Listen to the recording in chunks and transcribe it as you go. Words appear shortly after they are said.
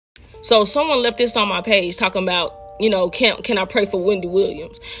So someone left this on my page talking about, can I pray for Wendy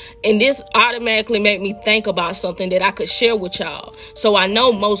Williams? And this automatically made me think about something that I could share with y'all. So I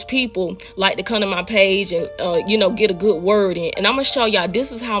know most people like to come to my page and, get a good word in. And I'm going to show y'all,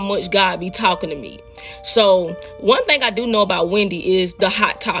 this is how much God be talking to me. So one thing I do know about Wendy is the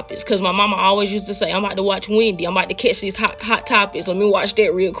hot topics, because my mama always used to say, I'm about to watch Wendy. I'm about to catch these hot topics. Let me watch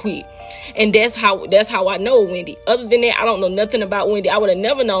that real quick. And that's how I know Wendy. Other than that, I don't know nothing about Wendy. I would have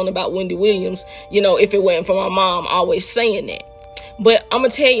never known about Wendy Williams, if it wasn't for my mom always saying that. But I'm going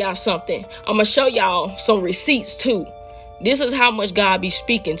to tell y'all something. I'm going to show y'all some receipts too. This is how much God be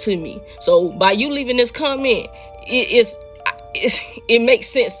speaking to me. So by you leaving this comment, it makes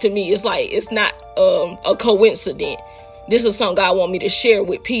sense to me. It's like, it's not a coincidence. This is something God want me to share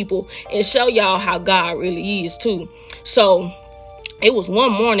with people and show y'all how God really is too. So it was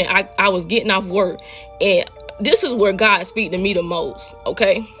one morning I was getting off work, and this is where God speak to me the most.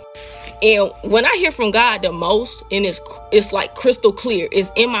 Okay. And when I hear from God the most, and it's like crystal clear,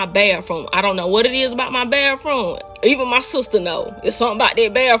 it's in my bathroom. I don't know what it is about my bathroom. Even my sister know. It's something about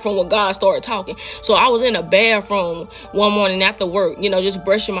that bathroom when God started talking. So I was in a bathroom one morning after work, just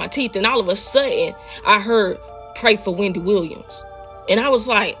brushing my teeth. And all of a sudden, I heard, pray for Wendy Williams. And I was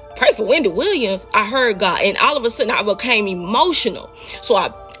like, pray for Wendy Williams? I heard God. And all of a sudden, I became emotional. So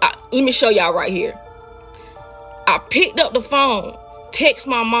I let me show y'all right here. I picked up the phone, text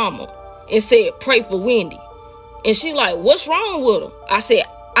my mama, and said, pray for Wendy. And she like, what's wrong with her? I said,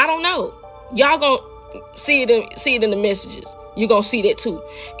 I don't know. Y'all gonna see it in the messages. You gonna see that too.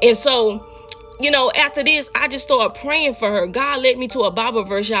 And so, after this, I just started praying for her. God led me to a Bible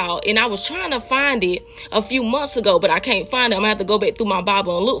verse, y'all. And I was trying to find it a few months ago, but I can't find it. I'm gonna have to go back through my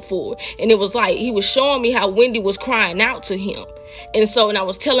Bible and look for it. And it was like, he was showing me how Wendy was crying out to him. And I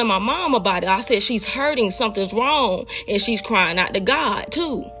was telling my mom about it. I said, she's hurting, something's wrong. And she's crying out to God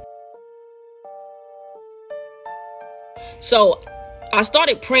too. So I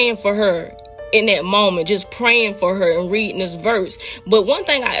started praying for her in that moment, just praying for her and reading this verse. But one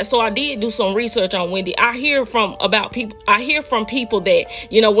thing I did do some research on Wendy. I hear from people that,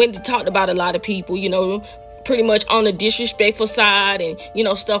 Wendy talked about a lot of people, pretty much on the disrespectful side and,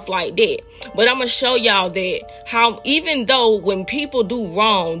 stuff like that. But I'm going to show y'all that how, even though when people do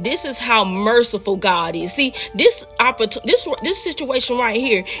wrong, this is how merciful God is. See, this situation right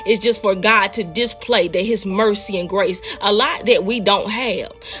here is just for God to display that his mercy and grace, a lot that we don't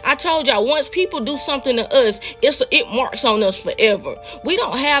have. I told y'all, once people do something to us, it marks on us forever. We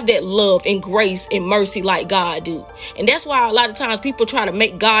don't have that love and grace and mercy like God do. And that's why a lot of times people try to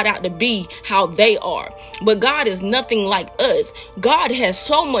make God out to be how they are. But God is nothing like us. God has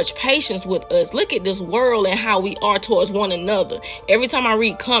so much patience with us. Look at this world and how we are towards one another. Every time I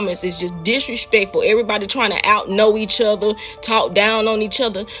read comments, it's just disrespectful. Everybody trying to out-know each other, talk down on each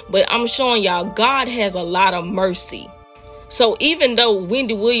other. But I'm showing y'all, God has a lot of mercy. So even though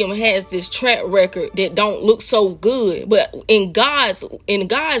Wendy Williams has this track record that don't look so good, but in God's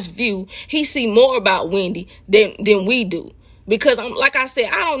view, he see more about Wendy than we do. Because like I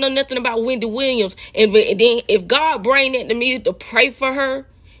said, I don't know nothing about Wendy Williams. And then if God bring that to me to pray for her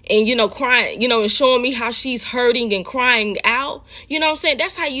and, crying, and showing me how she's hurting and crying out, what I'm saying?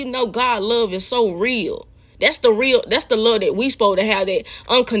 That's how God love is so real. That's the love that we supposed to have, that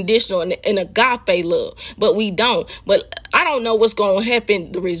unconditional and agape love. But we don't. But I don't know what's going to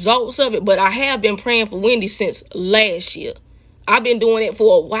happen, the results of it. But I have been praying for Wendy since last year. I've been doing it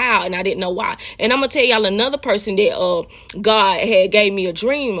for a while and I didn't know why. And I'm going to tell y'all another person that God had gave me a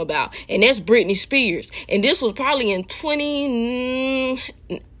dream about. And that's Britney Spears. And this was probably in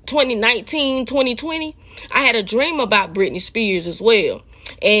 2019, 2020. I had a dream about Britney Spears as well.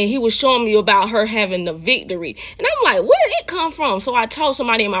 And he was showing me about her having the victory. And I'm like, where did it come from? So I told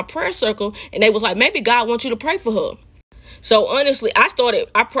somebody in my prayer circle and they was like, maybe God wants you to pray for her. So honestly, I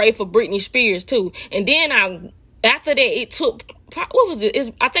prayed for Britney Spears too. And then after that, it took, what was it?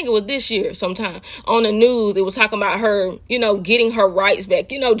 I think it was this year sometime on the news. It was talking about her, getting her rights back,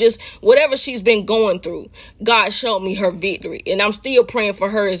 just whatever she's been going through. God showed me her victory and I'm still praying for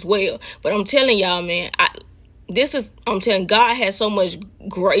her as well. But I'm telling y'all, man, I'm telling God has so much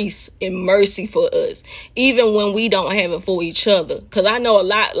grace and mercy for us, even when we don't have it for each other. Because I know a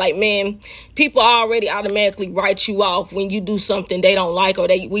lot, like, man, people already automatically write you off when you do something they don't like or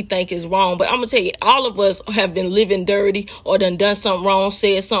we think is wrong. But I'm going to tell you, all of us have been living dirty or done something wrong,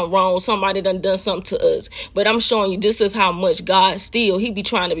 said something wrong. Somebody done something to us. But I'm showing you this is how much God still, he be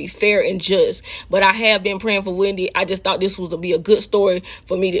trying to be fair and just. But I have been praying for Wendy. I just thought this was to be a good story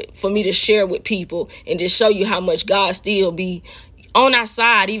for me to share with people and just show you how much God still be on our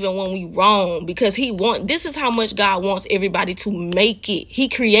side even when we wrong, because this is how much God wants everybody to make it. He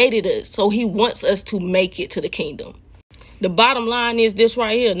created us, so he wants us to make it to the kingdom. The bottom line is this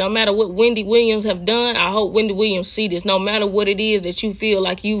right here. No matter what Wendy Williams have done, I hope Wendy Williams see this. No matter what it is that you feel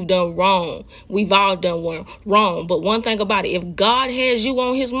like you've done wrong, we've all done wrong. But one thing about it, if God has you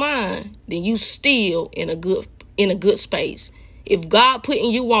on his mind, then you still in a good space. If God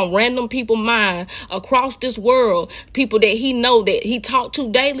putting you on random people's mind across this world, people that he know that he talk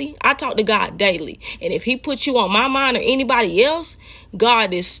to daily, I talk to God daily. And if he puts you on my mind or anybody else,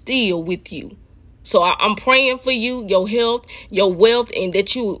 God is still with you. So I'm praying for you, your health, your wealth, and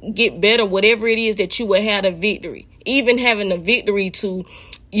that you get better, whatever it is that you will have a victory. Even having a victory to,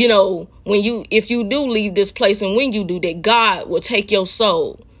 if you do leave this place, and when you do that, God will take your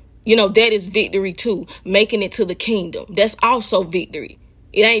soul. That is victory too. Making it to the kingdom. That's also victory.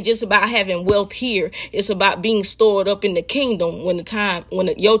 It ain't just about having wealth here. It's about being stored up in the kingdom when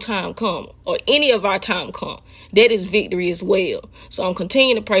your time come, or any of our time come. That is victory as well. So I'm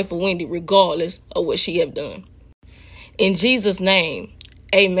continuing to pray for Wendy regardless of what she have done. In Jesus' name,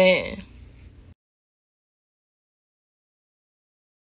 amen.